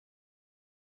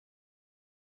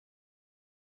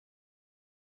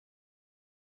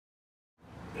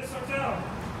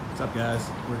What's up, guys?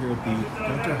 We're here at the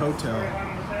Gunter Hotel,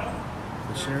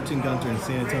 the Sheraton Gunter in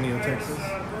San Antonio, Texas. And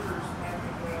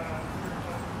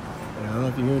I don't know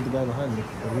if you hear the guy behind me,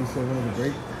 but he said one of the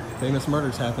great famous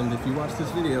murders happened. If you watch this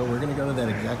video, we're gonna go to that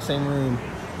exact same room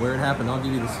where it happened. I'll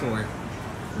give you the story.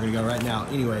 We're gonna go right now.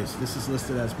 Anyways, this is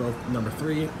listed as both number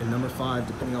 3 and number 5,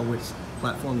 depending on which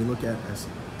platform you look at, as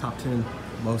top 10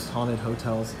 most haunted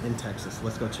hotels in Texas.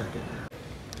 Let's go check it.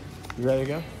 You ready to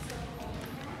go?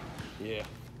 Yeah.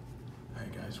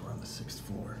 Alright guys, we're on the 6th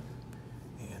floor,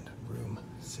 and room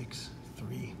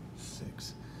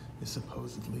 636 is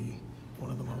supposedly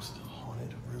one of the most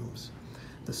haunted rooms.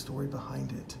 The story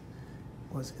behind it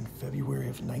was in February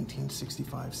of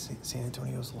 1965, San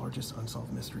Antonio's largest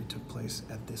unsolved mystery took place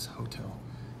at this hotel.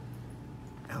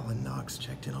 Alan Knox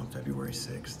checked in on February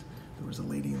 6th. There was a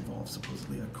lady involved,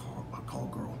 supposedly a call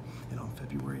girl, and on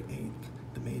February 8th,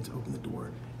 the maids opened the door.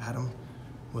 Adam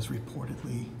was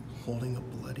reportedly holding a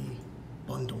bloody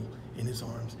bundle in his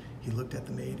arms. He looked at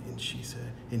the maid and he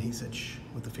said, shh,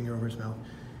 with the finger over his mouth.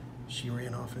 She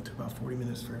ran off, and it took about 40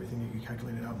 minutes for everything to get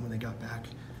calculated out. And when they got back,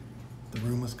 the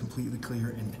room was completely clear,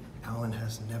 and Alan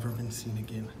has never been seen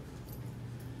again.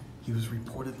 He was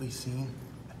reportedly seen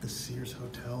at the Sears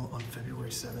Hotel on February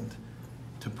 7th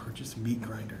to purchase meat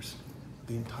grinders.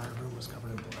 The entire room was covered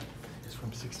in blood. It's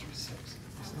from 636.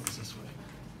 This looks this way.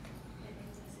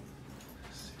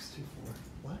 624.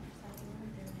 What?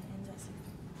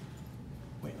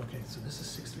 Wait, okay, so this is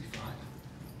 635.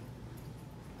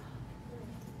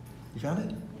 You found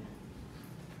it?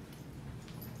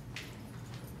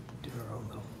 Do our own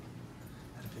little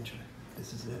adventure.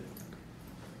 This is it.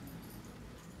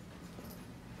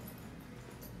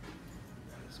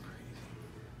 That is crazy.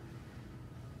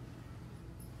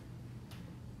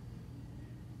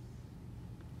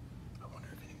 I wonder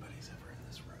if anybody's ever in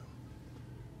this room.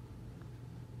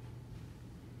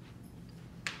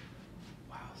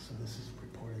 Wow, so this is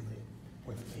reportedly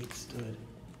where the maid stood.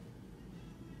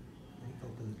 He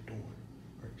opened the door,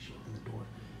 or she opened the door,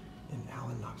 and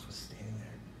Alan Knox was standing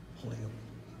there holding a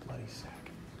bloody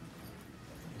sack.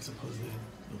 He supposedly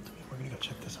built to me. We're gonna go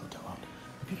check this hotel out.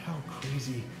 Look at how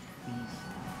crazy these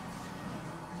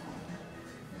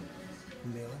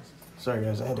nails. Sorry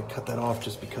guys, I had to cut that off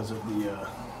just because of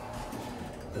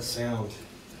the sound.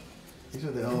 These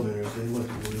are the elevators. They look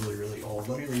really, really old.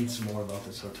 Let me read some more about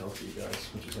this hotel for you guys,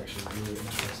 which is actually really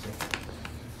interesting.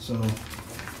 So,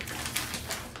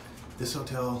 this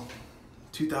hotel,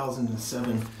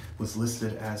 2007, was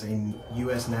listed as a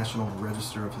U.S. National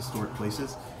Register of Historic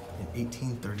Places in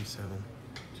 1837,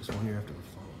 just 1 year after the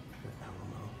fall of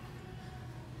Alamo.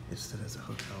 It stood as a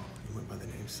hotel. It went by the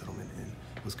name Settlement Inn.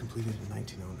 It was completed in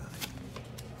 1909.